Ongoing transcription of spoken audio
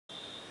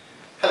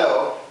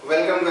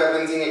Welcome to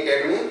Arbind Singh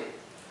Academy.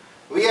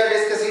 We are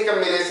discussing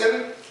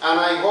combination and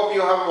I hope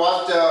you have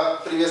watched the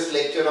previous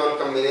lecture on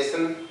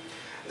combination.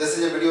 This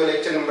is a video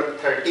lecture number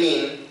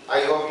 13.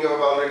 I hope you have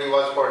already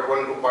watched part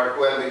 1 to part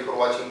 12 before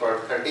watching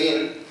part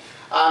 13.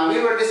 And we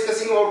were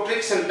discussing about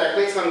tricks and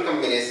techniques on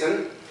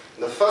combination.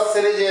 The first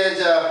series is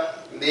there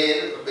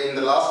in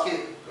the last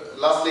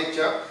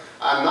lecture,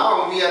 and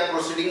now we are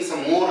proceeding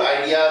some more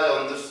ideas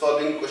on the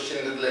solving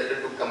questions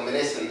related to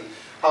combination,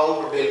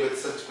 how to deal with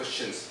such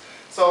questions.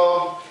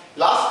 So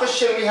last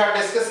question we had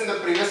discussed in the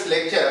previous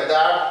lecture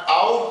that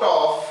out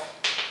of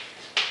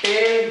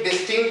 10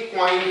 distinct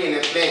points in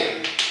a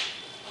plane,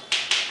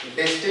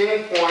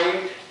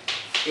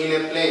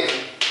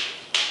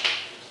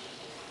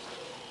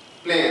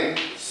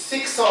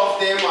 6 of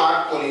them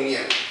are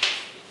collinear.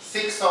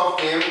 6 of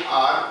them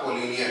are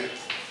collinear.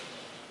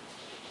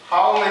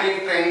 How many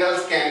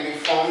triangles can be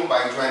formed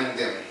by joining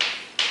them?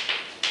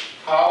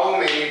 How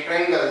many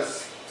triangles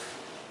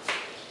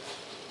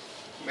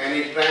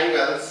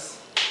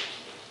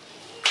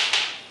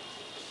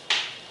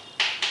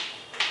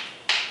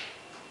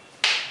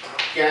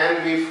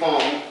can be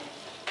formed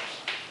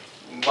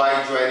by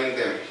joining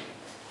them?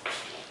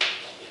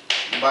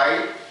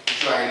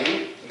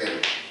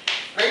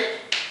 Right?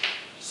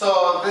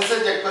 So this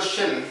is a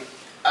question,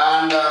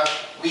 and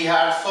we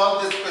had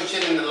solved this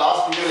question in the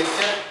last video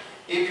lecture.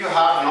 If you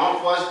have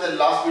not watched the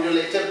last video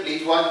lecture,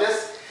 please watch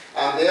this,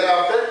 and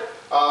thereafter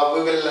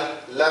we will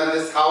learn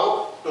this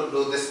how to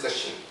do this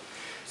question.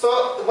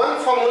 So one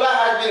formula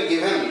has been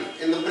given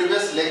in the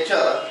previous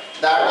lecture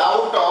that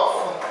out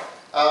of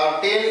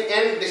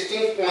 10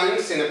 distinct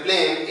points in a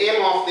plane,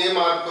 m of them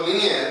are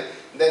collinear,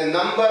 the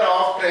number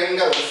of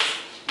triangles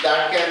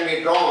that can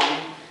be drawn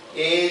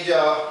is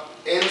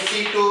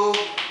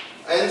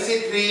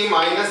NC3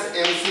 minus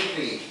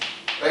NC3,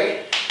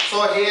 right?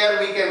 So here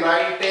we can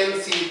write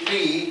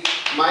 10C3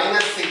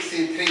 minus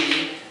 6C3,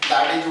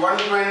 that is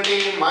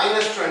 120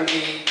 minus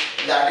 20,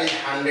 that is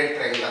 100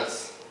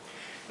 triangles.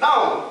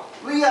 Now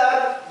we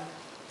are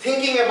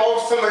thinking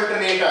about some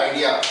alternate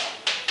idea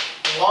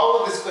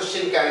how this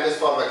question can be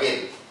solved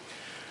again.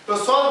 To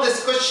solve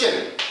this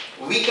question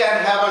we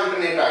can have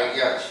alternate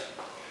ideas.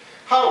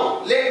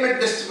 How? Let me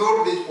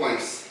distribute these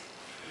points.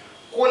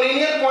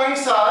 Collinear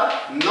points are,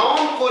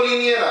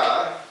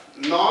 non-collinear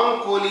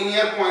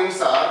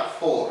points are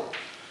 4.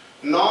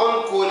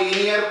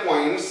 Non-collinear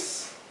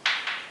points,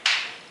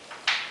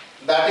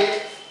 that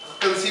is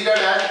considered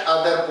as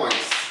other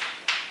points.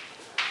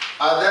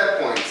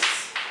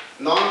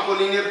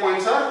 Non-collinear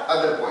points are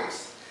other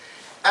points.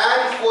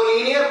 And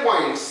collinear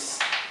points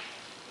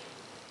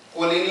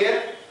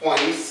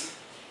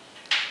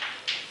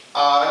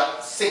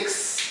are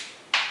 6.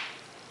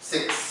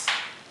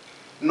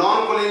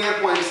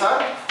 Non-collinear points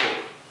are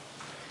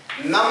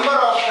 4. Number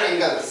of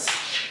triangles.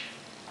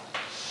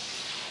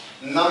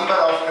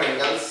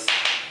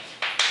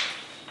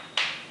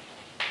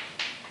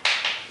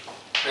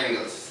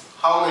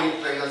 How many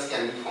triangles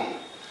can be formed?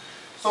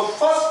 So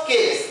first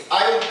case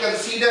I would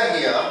consider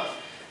here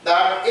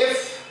that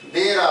if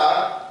there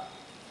are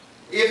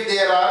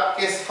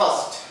case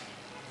first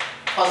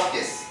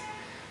case,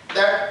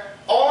 that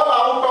all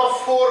out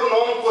of 4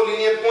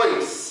 non-collinear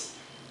points,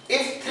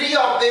 if 3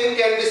 of them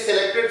can be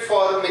selected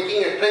for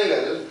making a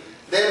triangle,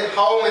 then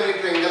how many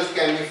triangles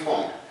can be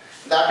formed?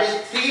 That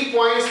is 3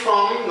 points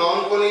from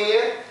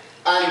non-collinear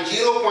and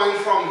 0 point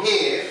from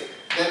here.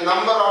 The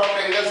number of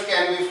triangles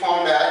can be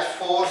formed as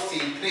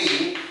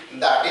 4C3,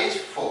 that is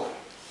 4.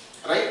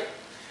 Right?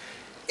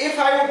 If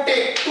I would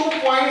take 2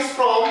 points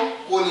from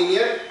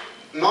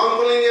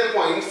non-collinear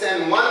points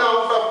and 1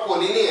 out of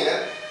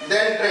collinear,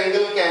 then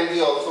triangle can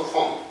be also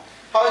formed.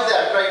 How is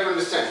that? Try to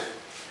understand.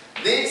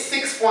 These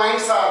 6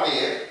 points are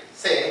there.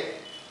 Say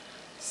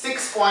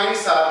 6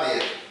 points are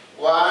there.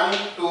 1,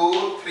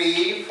 2,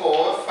 3,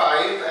 4,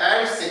 5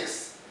 and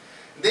 6.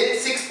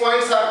 These 6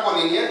 points are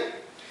collinear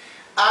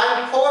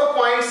and 4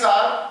 points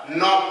are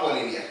not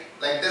collinear.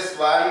 Like this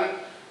 1,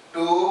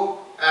 2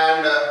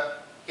 and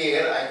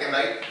here I can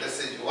write this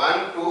is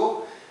 1,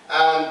 2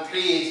 and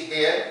 3 is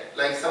here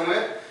like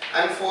somewhere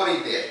and 4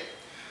 is there.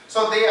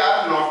 So they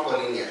are not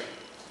collinear.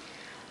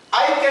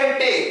 I can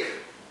take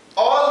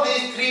all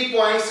these 3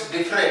 points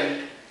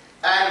different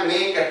and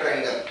make a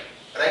triangle,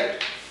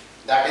 right?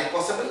 That is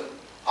possible.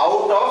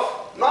 Out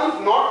of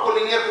not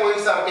collinear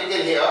points are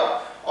taken here,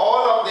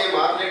 all of them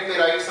are, let me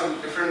write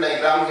some different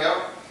diagram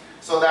here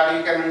so that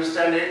you can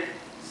understand it,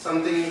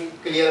 something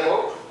clear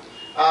about.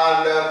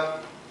 And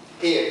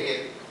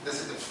here, this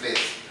is the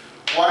place.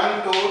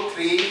 1, 2,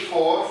 3,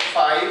 4,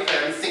 5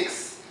 and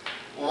 6.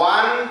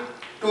 1,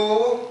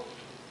 2,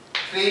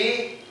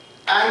 3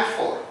 and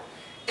 4.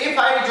 If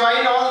I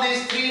join all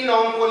these 3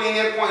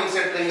 non-collinear points,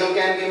 a triangle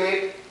can be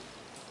made.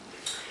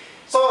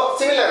 So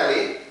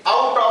similarly,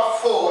 out of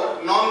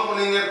 4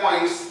 non-collinear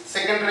points,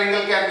 second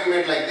triangle can be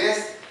made like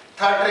this,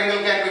 third triangle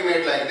can be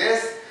made like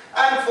this,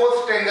 and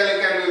fourth triangle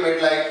can be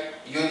made like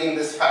using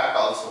this fact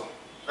also.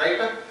 Right?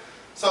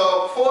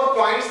 So 4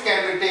 points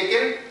can be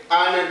taken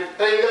and a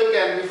triangle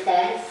can be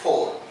formed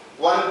 4.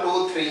 1,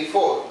 2, 3,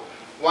 4.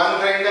 One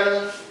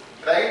triangle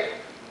right?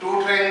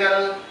 2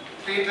 triangle,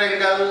 3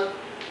 triangle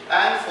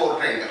and 4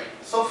 triangle.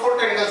 So 4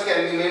 triangles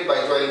can be made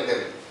by joining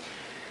them.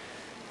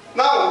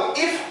 Now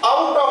if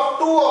out of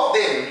 2 of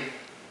them,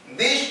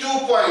 these 2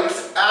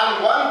 points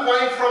and 1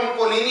 point from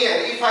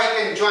collinear, if I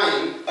can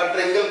join, a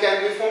triangle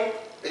can be formed,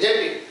 isn't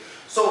it?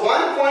 So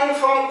 1 point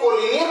from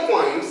collinear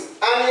points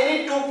and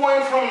any 2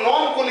 points from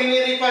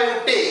non-collinear if I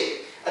would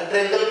take, a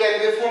triangle can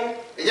be formed,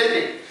 isn't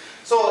it?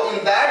 So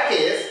in that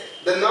case,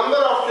 the number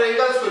of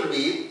triangles will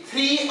be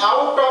 3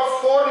 out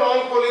of 4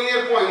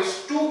 non-collinear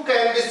points, 2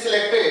 can be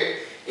selected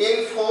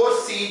in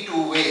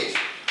 4C2H.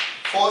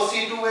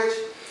 4C2H.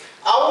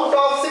 Out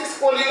of 6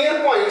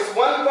 collinear points,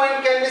 1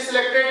 point can be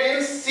selected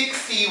in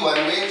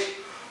 6C1H.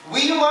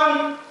 We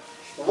want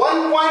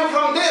 1 point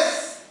from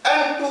this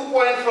and 2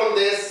 points from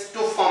this to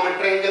form a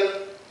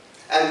triangle.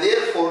 And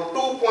therefore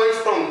 2 points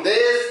from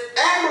this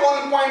and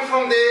 1 point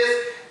from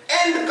this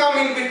and come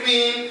in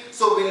between.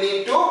 So we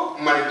need to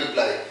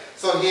multiply.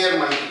 So here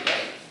multiply.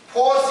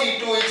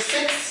 4C2 is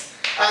 6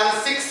 and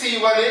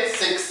 6C1 is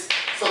 6.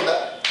 So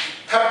the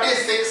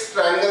 36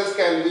 triangles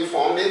can be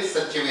formed in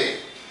such a way.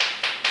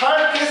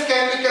 Third case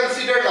can be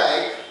considered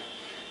like,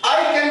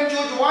 I can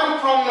choose 1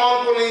 from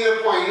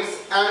non-collinear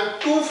points and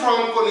 2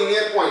 from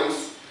collinear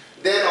points,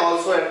 then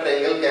also a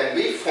triangle can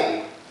be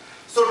formed.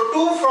 So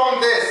 2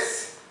 from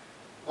this,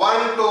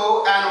 1,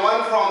 2 and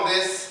 1 from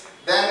this,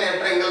 then a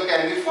triangle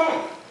can be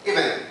formed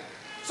even.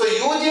 So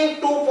using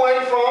 2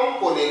 points from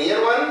collinear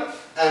one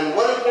and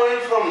 1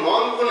 point from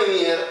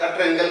non-collinear, a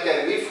triangle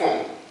can be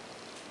formed.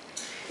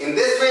 In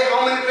this way,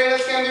 how many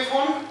triangles can be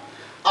formed?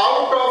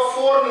 Out of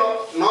 4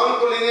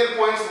 non-collinear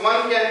points,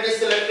 1 can be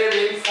selected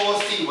in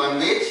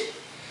 4C1H.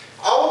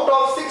 Out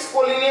of 6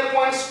 collinear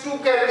points, 2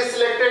 can be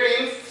selected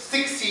in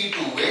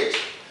 6C2H.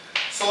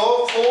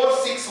 So 4,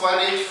 6, 1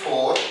 is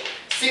 4,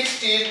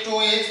 62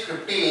 is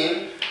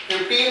 15,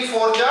 15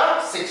 4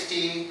 are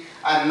 60,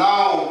 and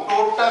now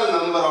total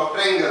number of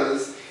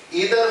triangles,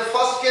 either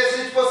first case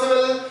is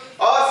possible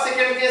or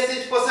second case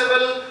is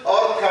possible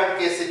or third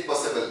case is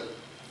possible.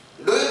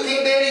 Do you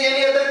think there is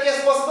any other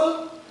case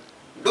possible?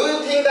 Do you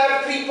think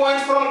that 3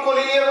 points from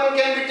collinear one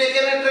can be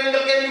taken and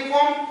triangle can be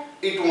formed?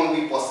 It won't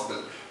be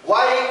possible.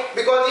 Why?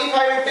 Because if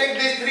I would take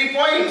these 3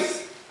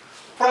 points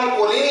from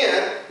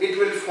collinear, it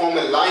will form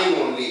a line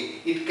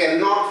only. It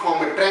cannot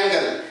form a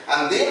triangle,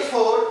 and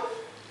therefore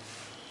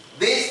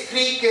these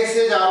 3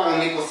 cases are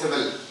only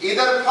possible.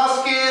 Either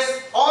first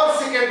case or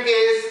second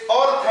case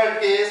or third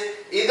case,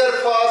 either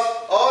first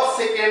or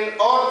second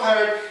or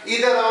third,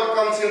 either or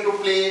comes into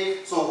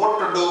play. So what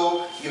to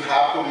do? You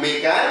have to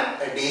make an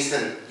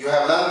addition. You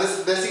have learned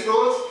this basic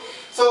rules.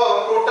 So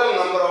total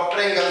number of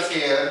triangles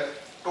here,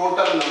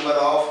 total number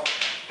of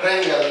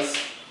triangles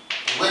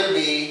will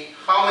be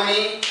how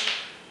many?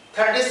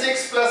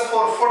 36 plus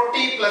 4,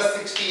 40 plus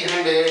 60,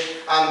 100,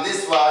 and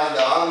this was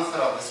the answer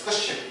of this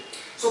question.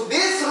 So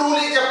this rule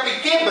is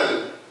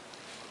applicable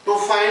to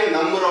find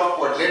number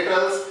of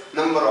quadrilaterals,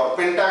 number of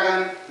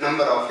pentagon,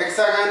 number of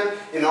hexagon.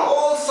 In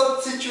all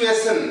such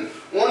situations,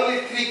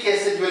 only 3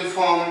 cases will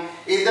form.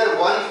 Either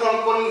none from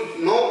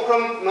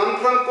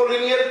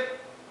collinear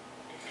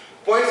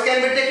points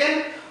can be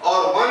taken,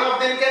 or 1 of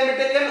them can be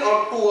taken,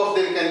 or 2 of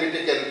them can be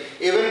taken.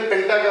 Even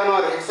pentagon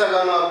or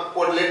hexagon or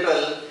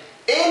quadrilateral,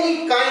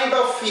 any kind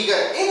of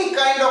figure, any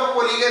kind of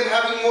polygon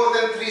having more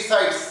than 3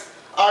 sides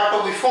are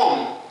to be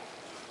formed.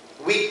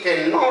 We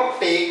cannot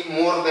take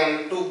more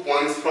than 2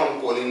 points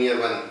from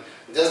collinear one.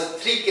 Just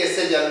 3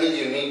 cases always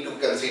you need to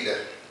consider.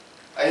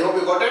 I hope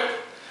you got it.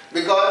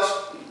 Because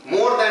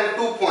more than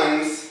 2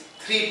 points,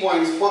 3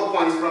 points, 4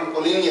 points from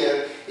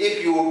collinear,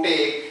 if you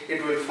take,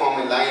 it will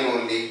form a line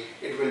only.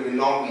 It will be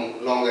not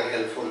longer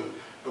helpful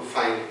to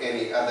find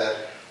any other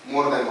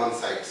more than 1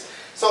 sides.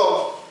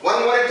 So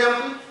one more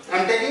example I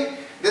am taking.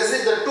 This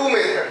is the 2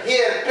 method.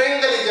 Here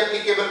triangle is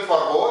applicable for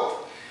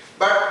both,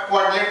 but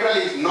quadrilateral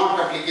is not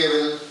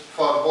applicable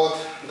for both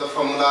the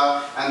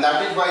formula, and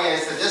that is why I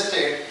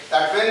suggested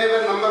that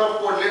whenever number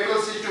of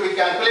quadrilaterals is to be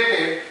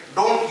calculated,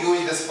 don't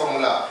use this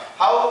formula.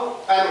 How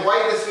and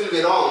why this will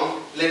be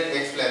wrong? Let me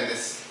explain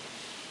this.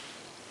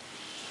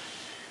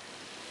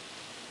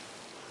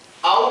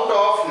 Out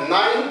of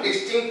 9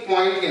 distinct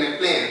points in a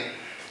plane,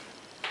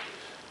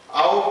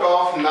 out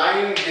of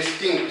 9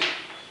 distinct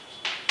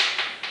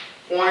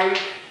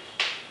points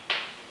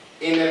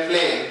in a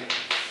plane,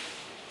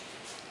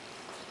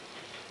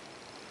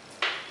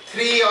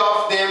 3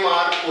 of them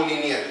are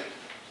collinear.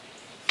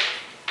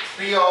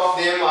 3 of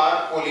them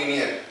are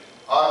collinear,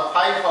 or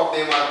 5 of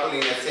them are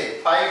collinear. Say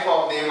 5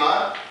 of them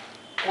are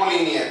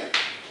collinear.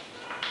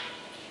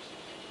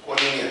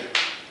 Collinear.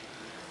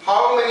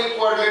 How many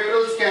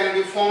quadrilaterals can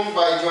be formed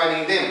by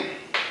joining them?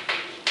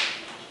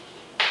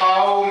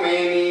 How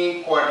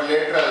many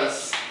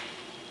quadrilaterals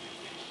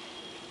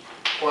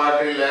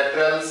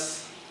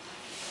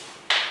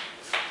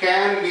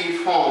can be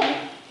formed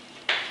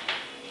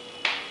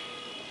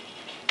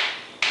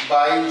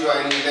by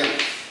joining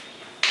them?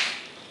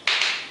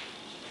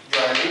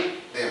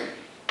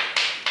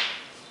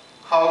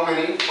 How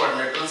many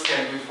quadrilaterals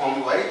can be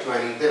formed by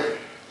joining them?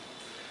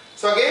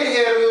 So again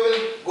here we will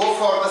go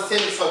for the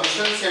same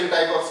solution, same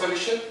type of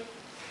solution.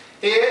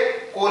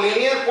 Here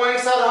collinear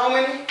points are how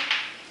many?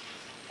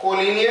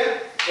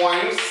 Collinear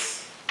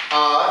points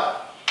are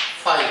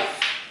 5.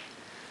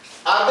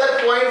 Other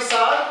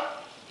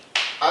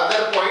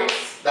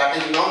points, that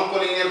is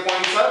non-collinear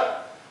points,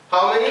 are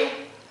how many?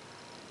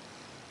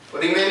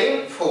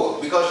 Remaining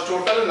 4, because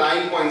total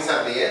 9 points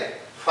are there.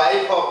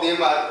 5 of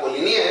them are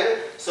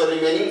collinear, so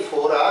remaining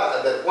 4 are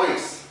other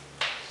points.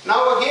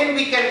 Now again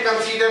we can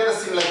consider the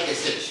similar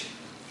cases.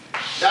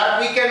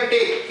 That we can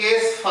take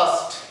case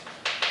first.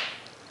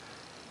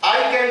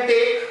 I can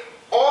take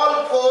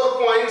all 4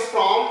 points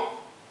from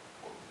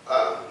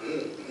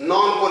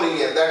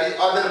non-collinear, that is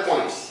other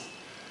points.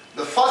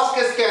 The first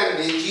case can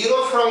be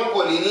 0 from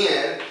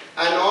collinear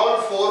and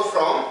all 4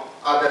 from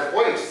other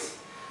points.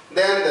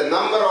 Then the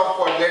number of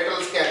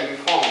quadrilaterals can be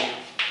formed.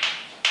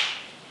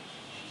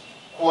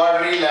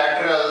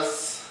 Quadrilaterals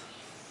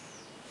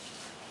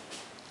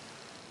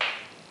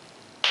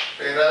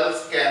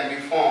can be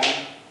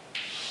formed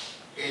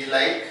is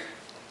like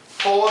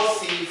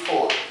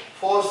 4C4.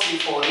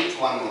 4C4 is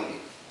 1 only,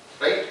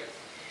 right?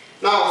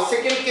 Now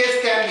second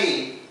case can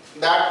be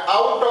that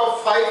out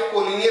of 5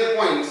 collinear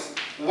points,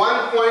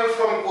 1 point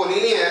from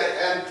collinear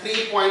and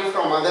 3 points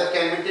from other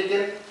can be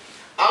taken.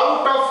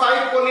 Out of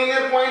 5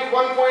 collinear points,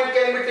 1 point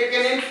can be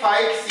taken in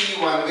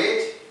 5C1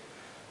 which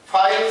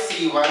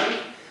 5C1,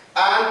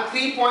 and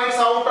 3 points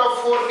out of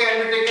 4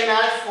 can be taken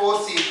as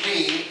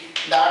 4C3.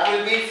 That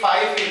will be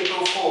 5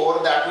 into 4,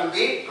 that will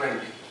be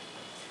 20.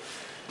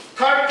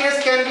 Third case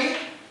can be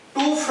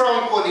 2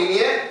 from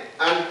collinear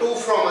and 2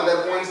 from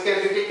other points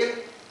can be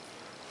taken.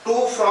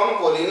 2 from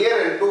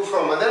collinear and 2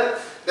 from other.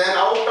 Then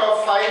out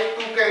of 5,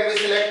 2 can be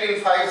selected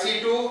in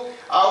 5C2.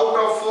 Out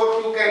of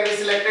 4, 2 can be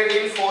selected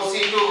in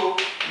 4C2.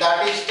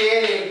 That is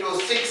 10 into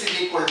 6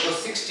 is equal to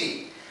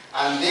 60.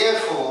 And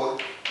therefore,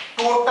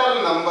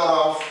 total number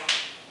of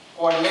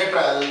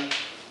quadrilaterals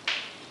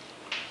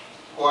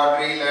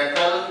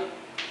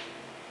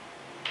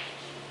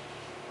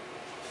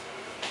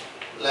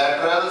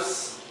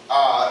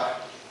are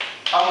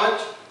how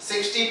much?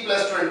 60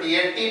 plus 20,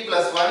 80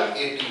 plus 1,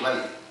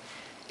 81.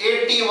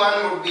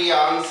 81 would be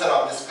answer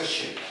of this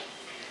question.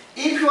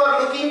 If you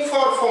are looking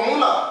for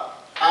formula,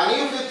 and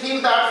if you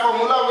think that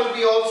formula will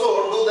be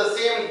also do the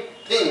same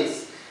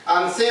things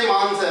and same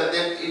answer,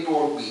 then it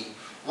won't be.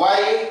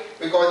 Why?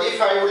 Because if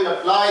I will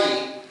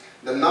apply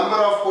the number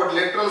of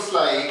quadrilaterals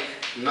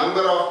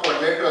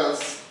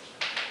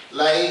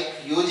like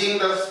using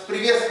the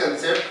previous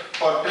concept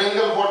for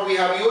triangle what we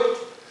have used,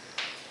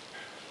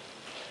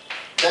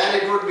 then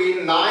it would be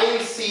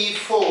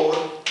 9C4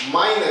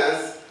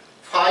 minus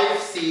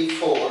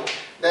 5C4.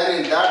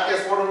 Then in that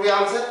case what would be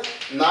answer?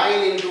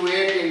 9 into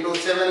 8 into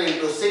 7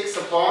 into 6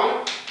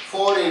 upon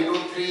 4 into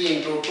 3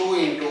 into 2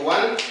 into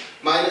 1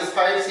 minus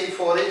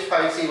 5C4 is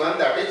 5C1,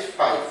 that is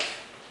 5.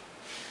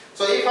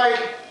 So if I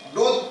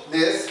do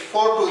this,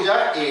 4 to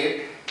ja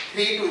 8,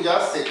 3 to ja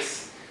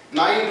 6,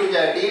 9 to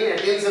ja 18,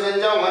 18 7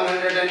 ja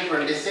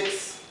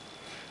 126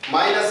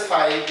 minus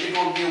 5, it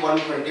would be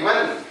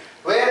 121.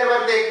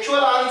 Wherever the actual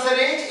answer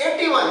is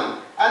 81,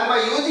 and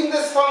by using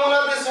this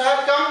formula this would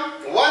have come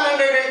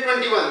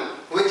 121,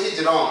 which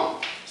is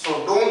wrong.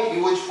 So don't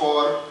use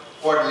for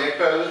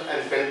quadrilateral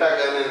and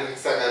pentagon and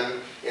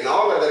hexagon. In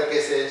all other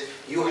cases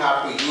you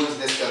have to use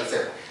this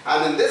concept.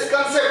 And in this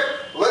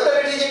concept, whether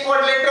it is a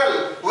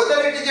quadrilateral,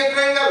 whether it is a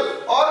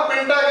triangle or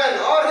pentagon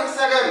or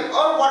hexagon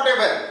or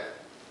whatever,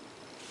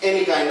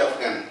 any kind of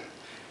gun,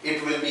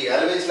 it will be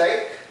always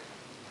like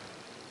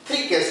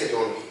 3 cases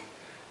only.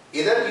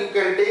 Either you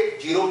can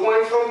take 0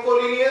 points from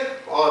collinear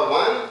or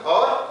 1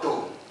 or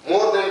 2.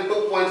 More than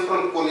 2 points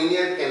from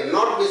collinear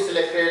cannot be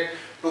selected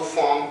to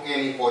form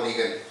any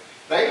polygon,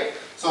 right?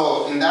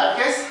 So in that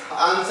case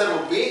answer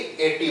would be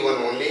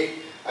 81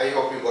 only. I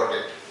hope you got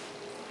it,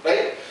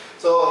 right?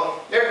 So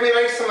let me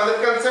write some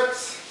other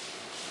concepts.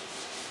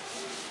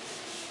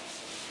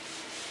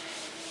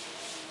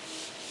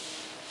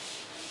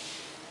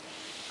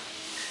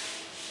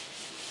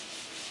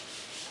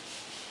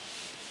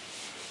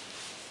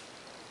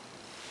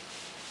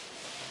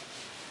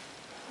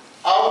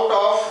 Out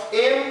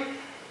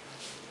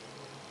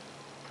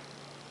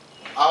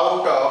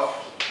of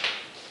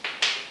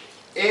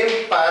M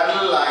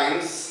parallel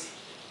lines,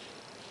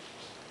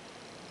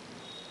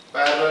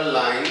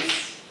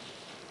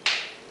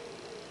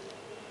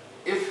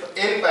 if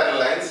M parallel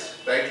lines,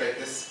 write like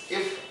this,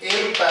 if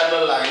M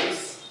parallel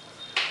lines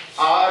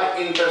are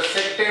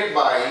intersected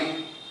by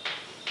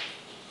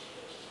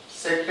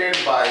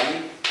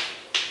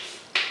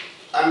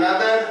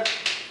another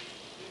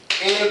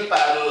N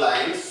parallel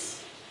lines,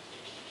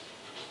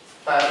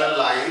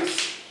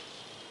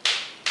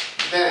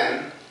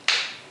 then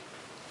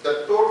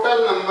the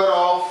total number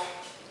of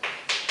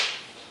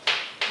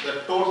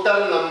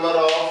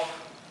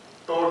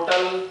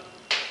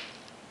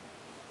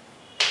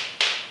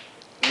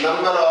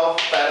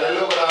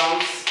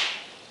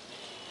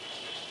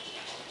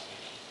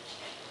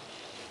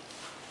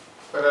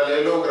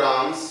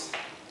parallelograms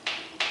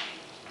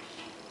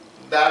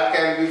that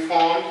can be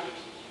formed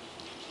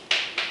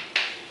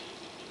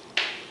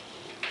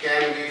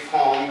can be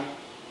formed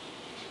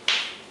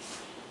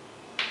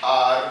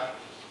are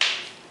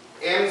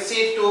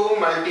MC2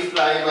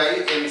 multiplied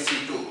by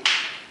MC2.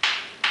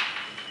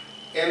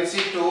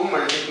 MC2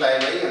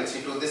 multiplied by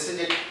MC2. This is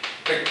it.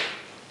 Trick.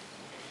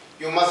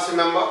 You must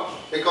remember,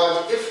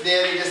 because if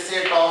there is a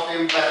set of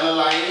M parallel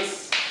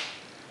lines,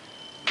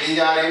 these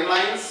are M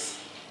lines,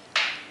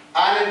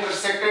 and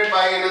intersected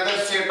by another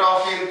set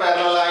of M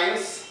parallel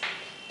lines,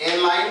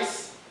 N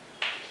lines,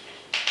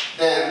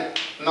 then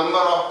number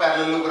of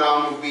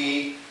parallelogram would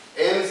be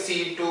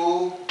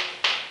MC2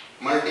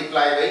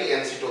 multiplied by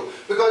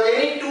MC2, because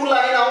any two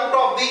line out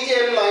of these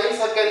M lines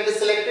can be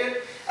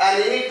selected,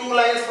 and any two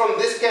lines from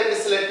this can be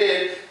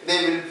selected,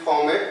 they will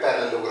form a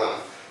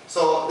parallelogram.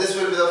 So this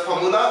will be the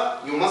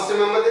formula. You must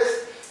remember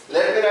this.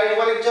 Let me write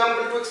one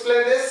example to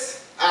explain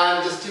this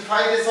and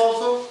justify this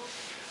also.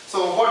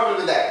 So what will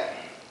be that?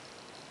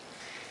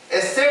 A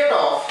set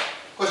of,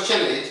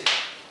 question is,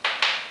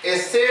 a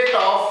set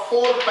of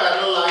four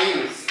parallel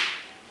lines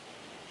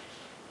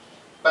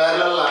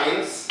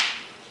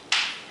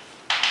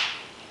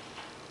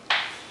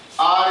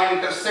are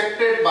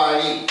intersected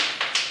by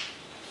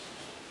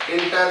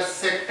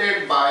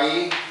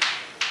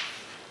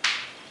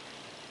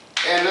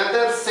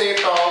another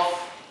set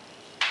of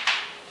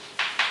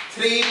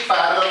three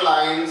parallel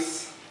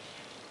lines,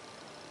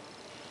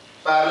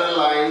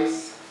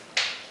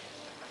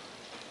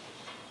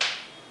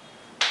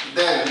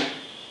 then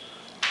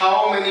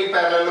how many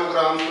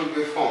parallelograms will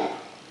be formed?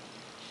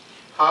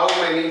 How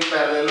many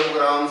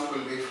parallelograms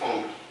will be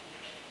formed?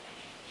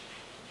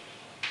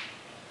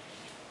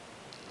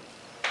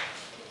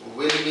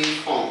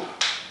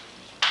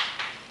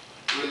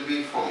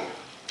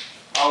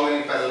 How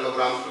many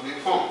parallelograms will be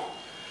formed?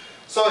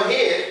 So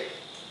here,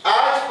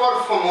 as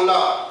per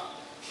formula,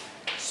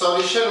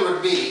 solution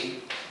would be,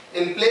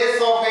 in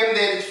place of M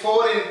there is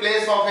 4, in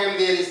place of M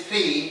there is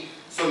 3.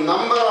 So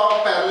number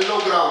of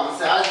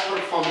parallelograms as per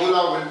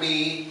formula will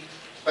be,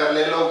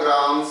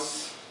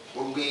 parallelograms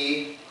would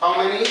be how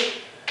many?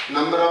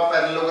 Number of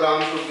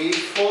parallelograms would be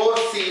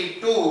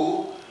 4C2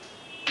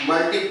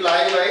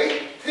 multiplied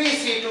by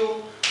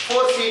 3C2.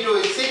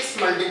 4C2 is 6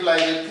 multiplied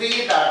by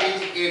 3, that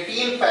is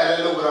 18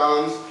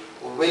 parallelograms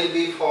will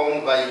be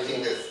formed by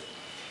using this.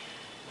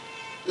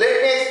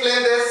 Let me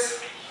explain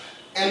this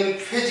in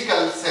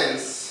physical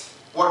sense.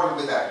 What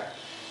would be that?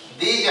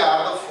 These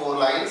are the four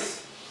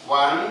lines,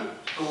 1,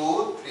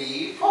 2,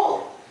 3,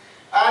 4,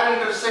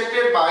 and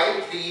intersected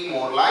by three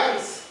more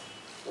lines,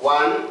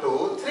 1,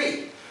 2,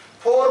 3.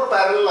 Four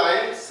parallel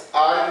lines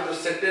are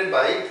intersected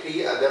by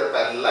three other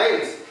parallel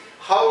lines.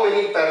 How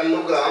many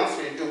parallelograms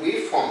need to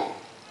be formed?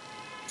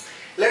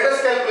 Let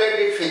us calculate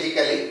it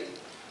physically.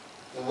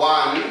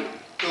 1,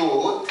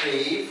 2,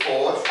 3,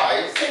 4,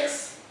 5,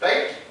 6,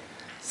 right?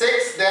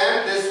 6,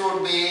 then this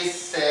would be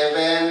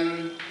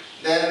 7,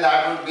 then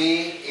that would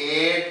be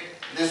 8,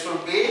 this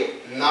would be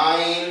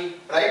 9,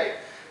 right?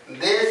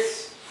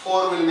 This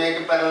 4 will make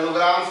a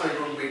parallelogram, so it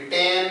would be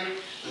 10,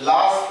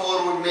 last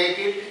 4 would make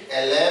it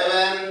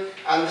 11,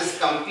 and this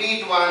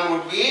complete one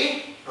would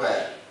be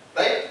 12,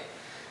 right?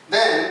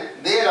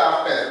 Then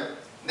thereafter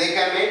they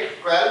can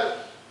make 12,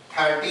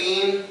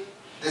 13,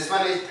 this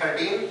one is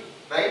 13,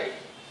 right?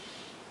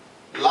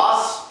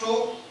 Last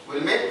two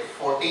will make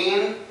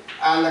 14,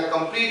 and the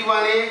complete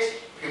one is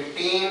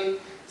 15.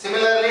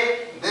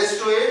 Similarly,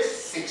 this two is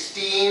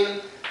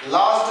 16,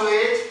 last two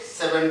is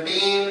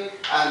 17,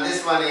 and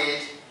this one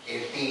is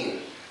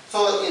 18.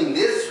 So in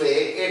this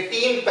way,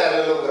 18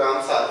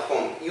 parallelograms are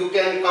formed. You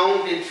can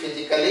count it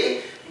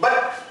physically,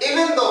 but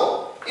even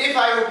though, if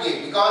I would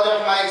give, because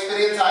of my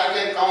experience, I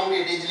can count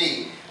it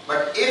easily.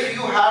 But if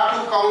you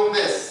have to count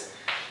this,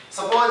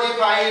 suppose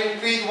if I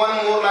increase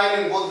one more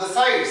line in both the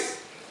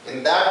sides,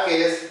 in that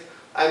case,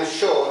 I am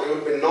sure you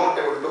will be not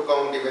able to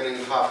count even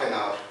in half an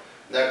hour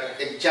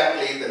that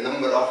exactly the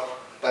number of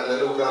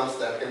parallelograms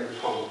that can be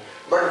formed.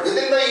 But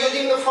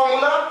using the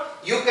formula,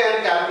 you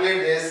can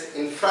calculate this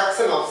in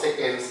fraction of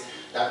seconds,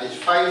 that is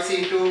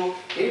 5C2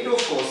 into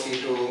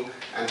 4C2,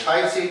 and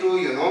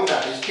 5C2 you know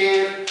that is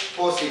 10,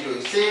 4C2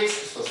 is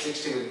 6, so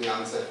 60 will be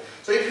answered.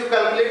 So if you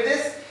calculate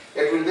this,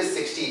 it will be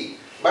 60,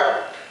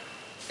 but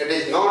it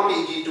is not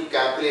easy to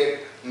calculate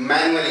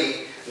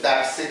manually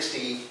that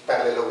 60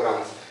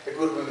 parallelograms. It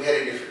would be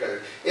very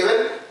difficult.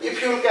 Even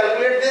if you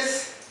calculate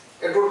this,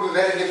 it would be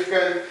very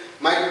difficult.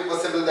 Might be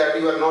possible that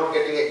you are not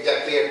getting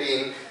exactly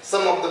 18.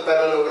 Some of the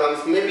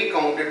parallelograms may be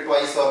counted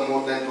twice or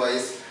more than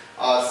twice.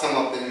 Some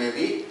of them may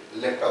be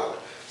left out.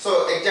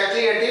 So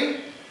exactly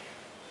 18,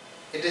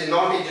 it is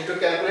not easy to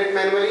calculate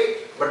manually,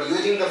 but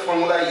using the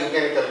formula you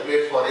can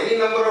calculate for any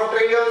number of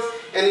triangles,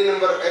 any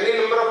number of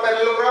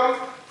parallelograms,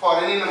 for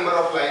any number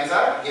of lines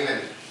are given.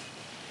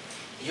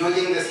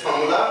 Using this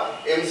formula,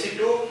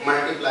 MC2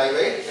 multiplied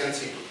by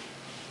MC2.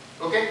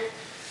 Okay.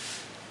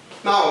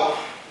 Now,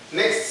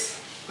 next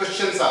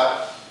questions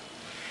are,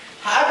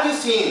 have you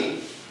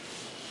seen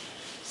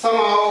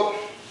somehow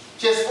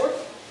chessboard?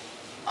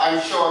 I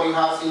am sure you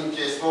have seen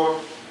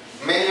chessboard.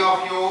 Many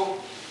of you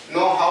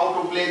know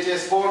how to play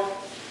chessboard.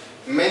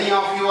 Many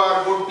of you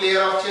are good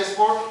player of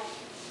chessboard,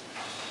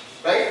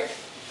 right?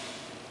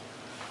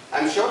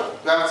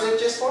 You have seen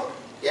chessboard?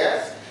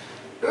 Yes.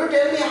 Do you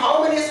tell me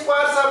how many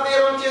squares are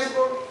there on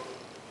chessboard?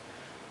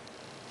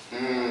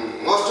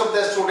 Most of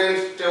the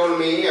students told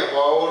me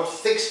about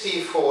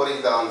 64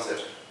 is the answer.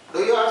 Do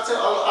you answer?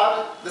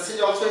 This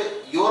is also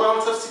your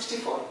answer,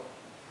 64?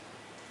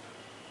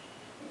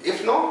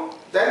 If no,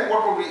 then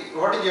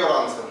what is your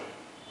answer?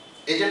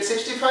 Is it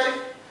 65?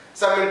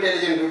 Some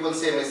intelligent people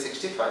say me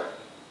 65.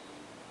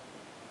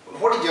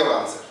 What is your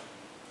answer?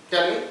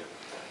 Tell me.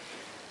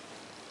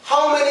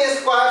 How many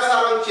squares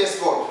are on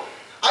chessboard?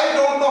 I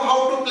don't know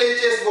how to play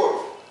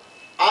chessboard.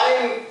 I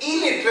am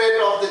illiterate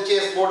of the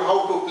chessboard,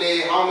 how to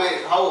play, how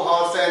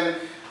horse and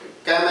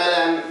camel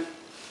and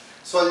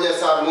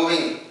soldiers are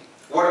moving,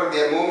 what are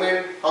their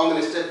movement, how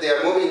many steps they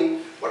are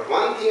moving. But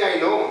one thing I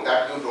know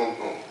that you don't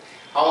know,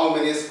 how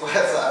many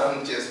squares are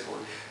on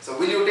chessboard. So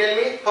will you tell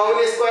me how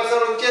many squares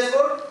are on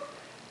chessboard?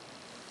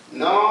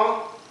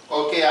 No.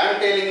 Okay, I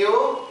am telling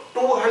you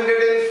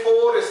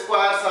 204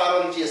 squares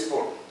are on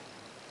chessboard.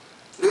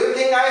 Do you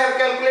think I have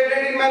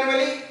calculated it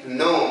manually?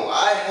 No,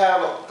 I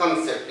have a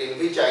concept in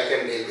which I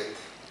can deal with.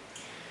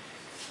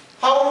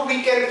 How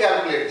we can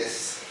calculate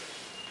this?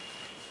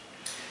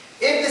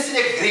 If this is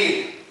a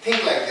grid,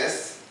 think like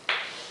this.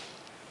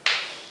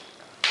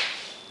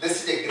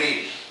 This is a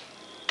grid.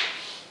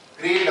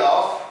 Grid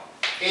of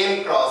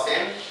n cross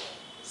n.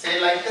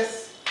 Say like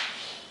this.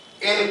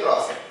 N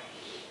cross n.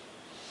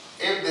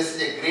 If this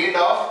is a grid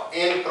of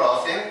n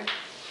cross n,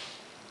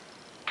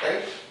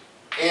 right?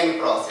 N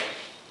cross n.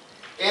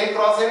 N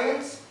cross n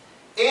means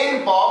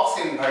n box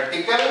in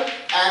vertical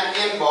and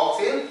n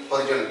box in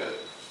horizontal.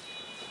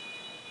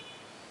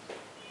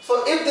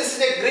 So if this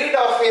is a grid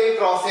of n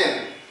cross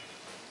n,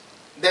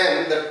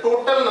 then the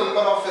total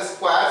number of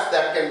squares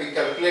that can be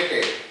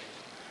calculated,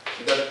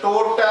 the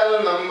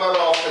total number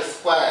of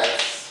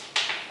squares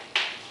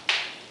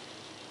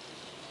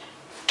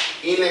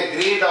in a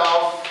grid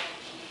of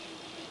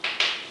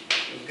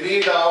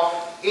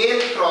n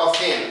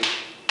cross n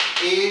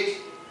is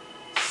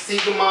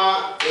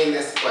sigma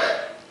n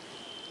square.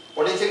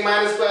 What is sigma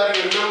n square?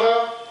 You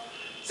remember?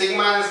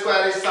 Sigma n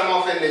square is sum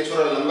of a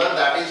natural number,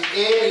 that is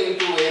n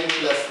into n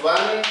plus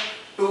 1,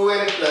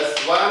 2n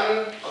plus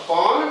 1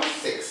 upon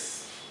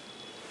 6.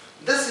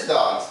 This is the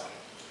answer.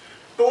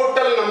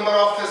 Total number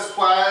of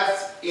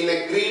squares in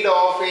a grid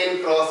of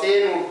n cross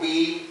n would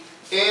be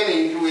n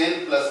into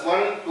n plus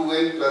 1,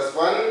 2n plus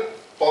 1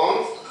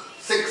 upon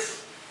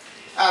 6.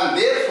 And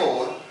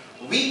therefore,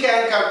 we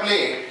can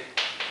calculate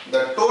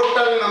the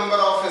total number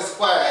of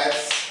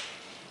squares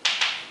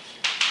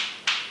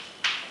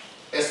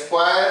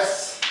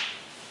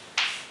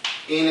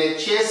in a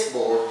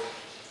chessboard.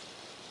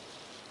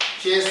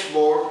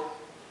 Chessboard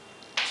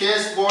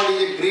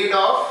is a grid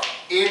of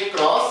 8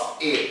 cross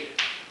 8.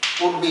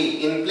 Would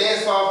be in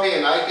place of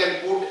n, I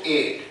can put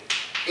 8.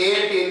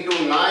 8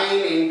 into 9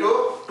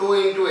 into 2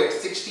 into 8,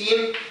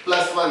 16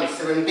 plus 1,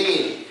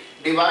 17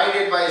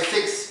 divided by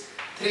 6.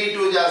 3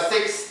 2 ja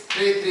 6,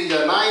 3 3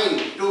 ja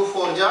 9, 2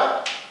 4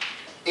 ja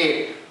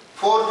 8,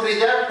 4 3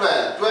 ja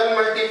 12, 12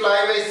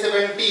 multiplied by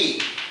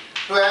 70,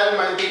 12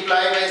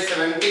 multiplied by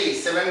 70,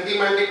 70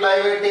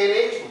 multiplied by 10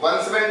 is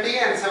 170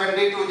 and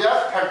 72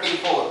 ja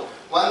 34,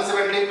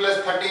 170 plus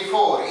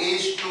 34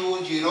 is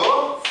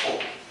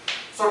 204.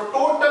 So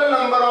total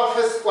number of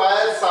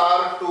squares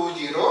are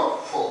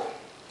 204.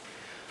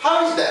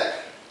 How is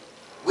that?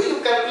 Will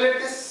you calculate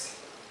this?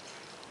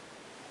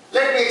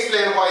 Let me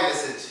explain why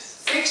this is.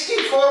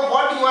 64,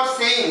 what you are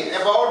saying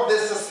about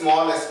this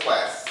small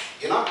squares,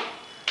 you know,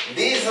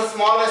 these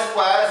small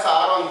squares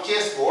are on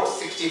chessboard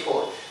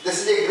 64.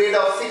 This is a grid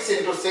of 6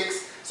 into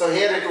 6, so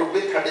here it would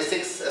be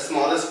 36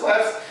 small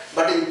squares,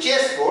 but in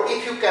chessboard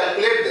if you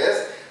calculate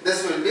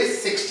this will be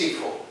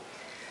 64.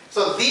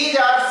 So these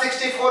are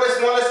 64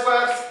 small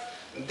squares.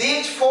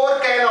 These 4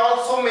 can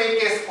also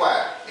make a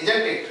square,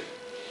 isn't it?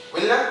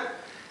 Will not?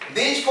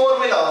 These 4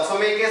 will also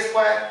make a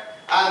square,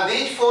 and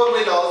these 4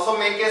 will also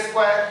make a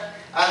square,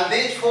 and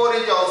these 4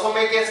 is also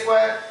make a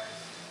square.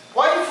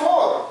 Why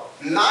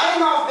 4?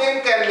 9 of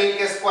them can make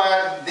a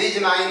square. These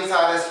 9s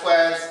are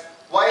squares.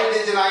 Why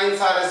these 9s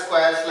are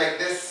squares like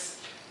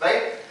this?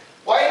 Right?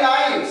 Why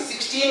 9?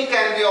 16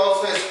 can be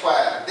also a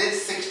square.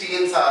 These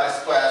 16s are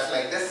squares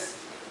like this.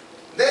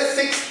 This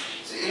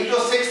 6 into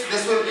 6,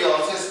 this will be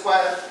also a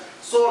square.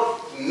 So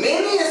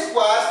many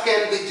squares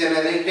can be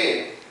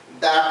generated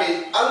that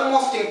is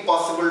almost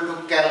impossible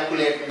to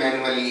calculate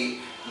manually.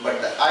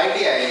 But the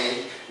idea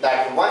is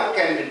that 1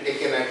 can be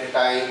taken at a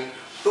time,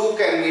 2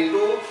 can be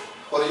 2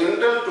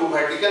 horizontal, 2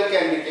 vertical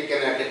can be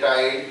taken at a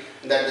time,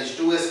 that is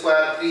 2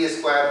 square, 3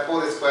 square,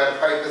 4 square,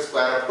 5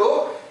 square up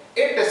to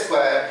 8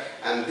 square,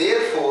 and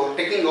therefore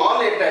taking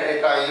all 8 at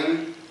a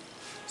time,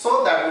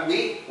 so that will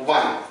be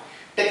 1.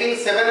 Taking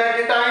 7 at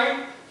a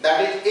time,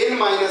 that is n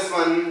minus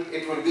 1,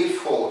 it will be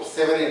 4,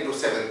 7 into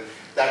 7,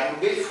 that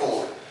will be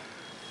 4.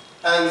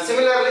 And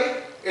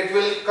similarly, it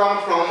will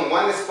come from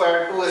 1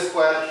 square, 2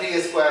 square,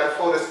 3 square,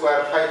 4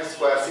 square, 5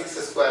 square, 6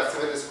 square,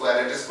 7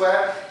 square, 8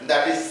 square.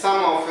 That is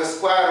sum of a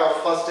square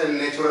of first and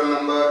natural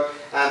number.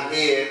 And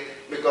here,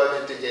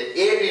 because it is a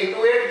 8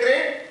 into 8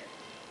 grid,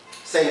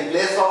 So in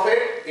place of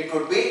it, it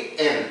would be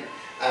n,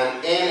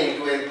 and n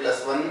into n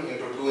plus 1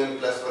 into 2n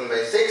plus 1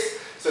 by 6.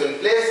 So in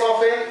place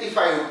of n, if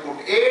I would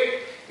put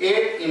 8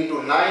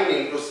 into 9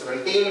 into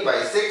 17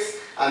 by 6,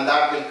 and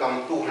that will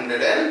come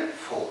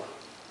 204.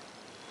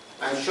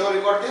 I'm sure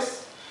you got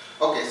this?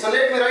 Okay, so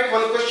let me write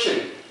one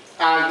question,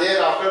 and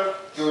thereafter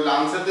you will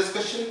answer this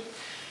question.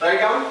 Write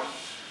down.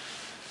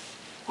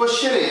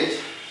 Question is,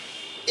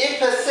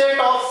 if a set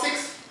of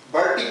 6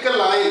 vertical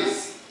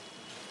lines,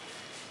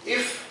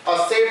 if a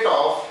set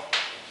of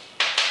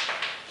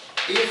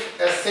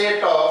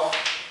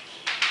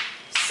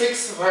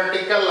 6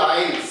 vertical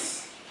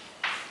lines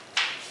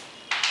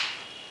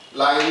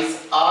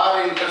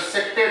are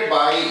intersected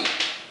by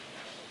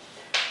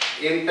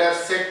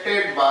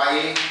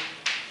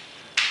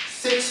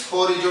 6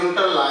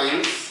 horizontal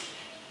lines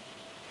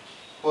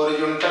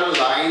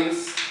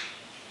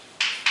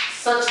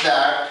such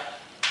that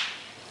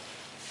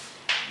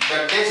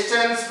the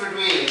distance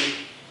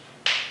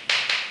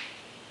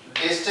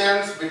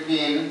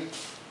between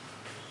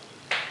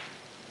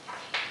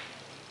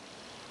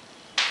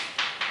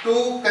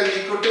two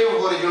consecutive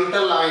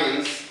horizontal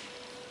lines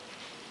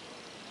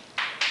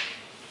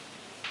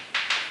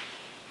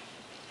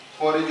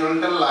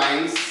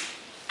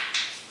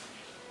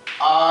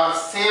are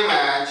same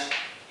as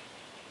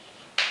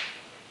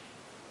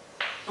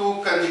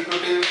two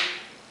consecutive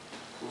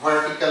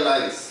vertical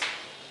lines.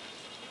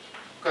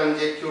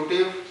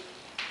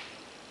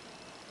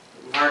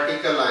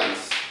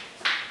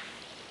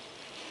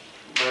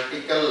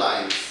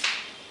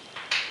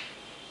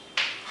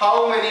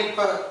 How many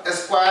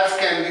squares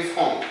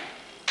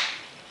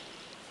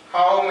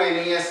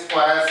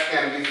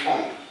can be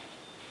formed?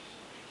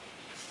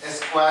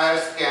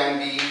 Squares can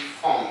be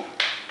formed.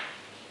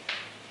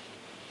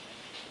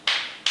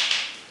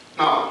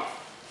 Now,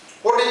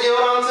 what is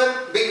your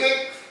answer? Be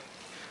quick.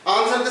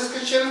 Answer this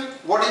question.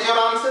 What is your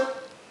answer?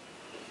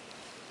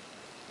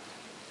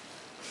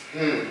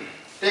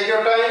 Take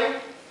your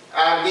time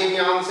and give me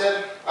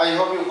answer. I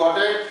hope you got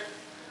it.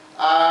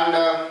 And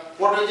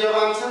what is your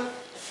answer?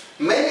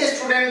 Many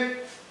students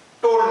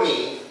told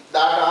me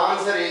that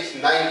answer is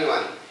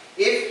 91.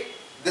 If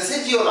this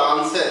is your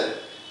answer,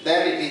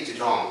 then it is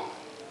wrong.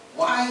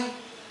 Why?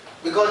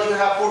 Because you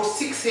have put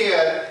 6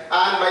 here,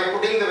 and by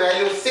putting the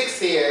value 6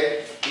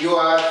 here, you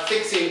are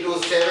 6 into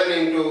 7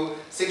 into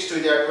 6 to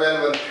the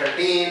 12 and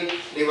 13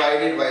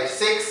 divided by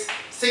 6.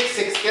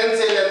 6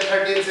 cancel and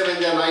 13 7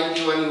 is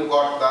 91. You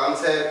got the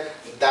answer.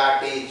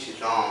 That is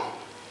wrong.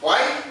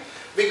 Why?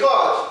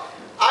 Because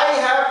I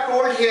have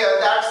told here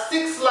that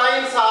 6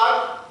 lines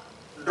are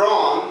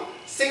drawn.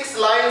 6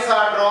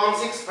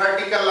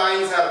 vertical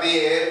lines are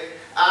there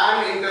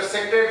and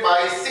intersected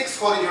by 6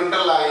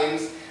 horizontal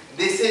lines.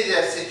 This is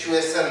a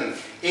situation.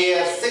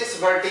 Here 6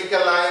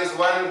 vertical lines,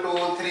 1,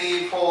 2,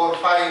 3, 4,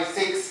 5,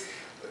 6,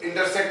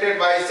 intersected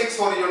by 6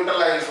 horizontal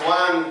lines,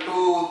 1,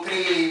 2,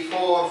 3,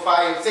 4,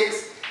 5,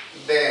 6.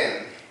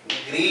 Then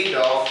grid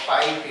of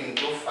 5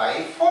 into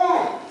 5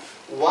 form.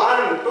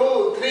 1,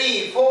 2,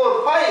 3,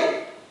 4,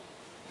 5.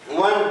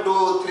 1,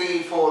 2,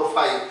 3, 4,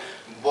 5.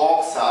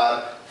 Box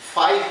are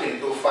 5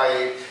 into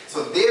 5.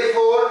 So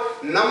therefore,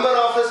 number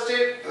of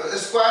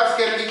squares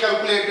can be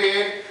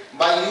calculated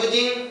by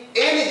using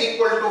n is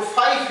equal to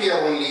 5 here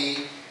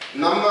only.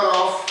 Number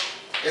of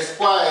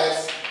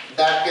squares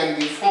that can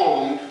be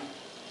formed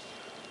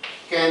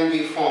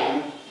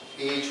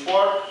is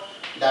what?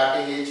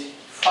 That is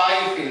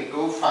 5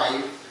 into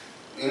 5.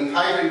 In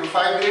 5 into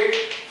 5 grid,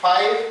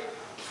 5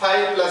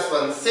 plus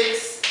 1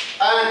 6,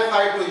 and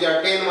 5 to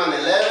the 10 1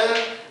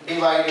 11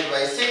 divided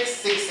by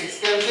 6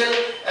 cancel,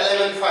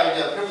 11 5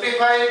 is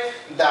 55.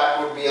 That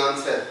would be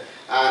answer.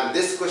 And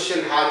this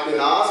question has been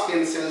asked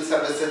in Civil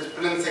Services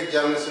Prelims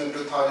Examination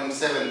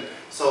 2007.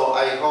 So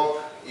I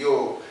hope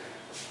you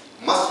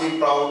must be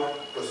proud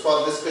to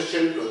solve this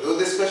question, to do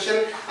this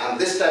question, and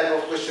this type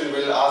of question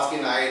will ask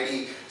in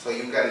IIT, so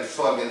you can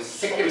solve in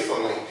seconds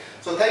only.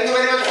 So thank you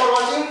very much for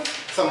watching.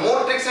 Some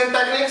more tricks and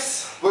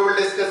techniques we will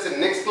discuss in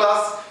next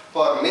class.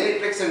 For many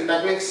tricks and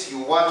techniques, you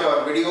watch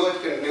our videos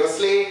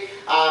continuously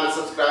and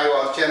subscribe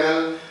our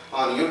channel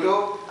on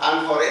YouTube.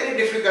 And for any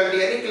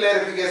difficulty, any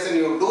clarification,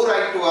 you do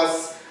write to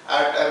us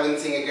at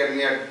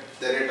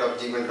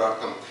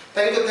arbind@gmail.com.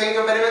 Thank you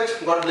very much.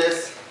 God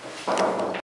bless.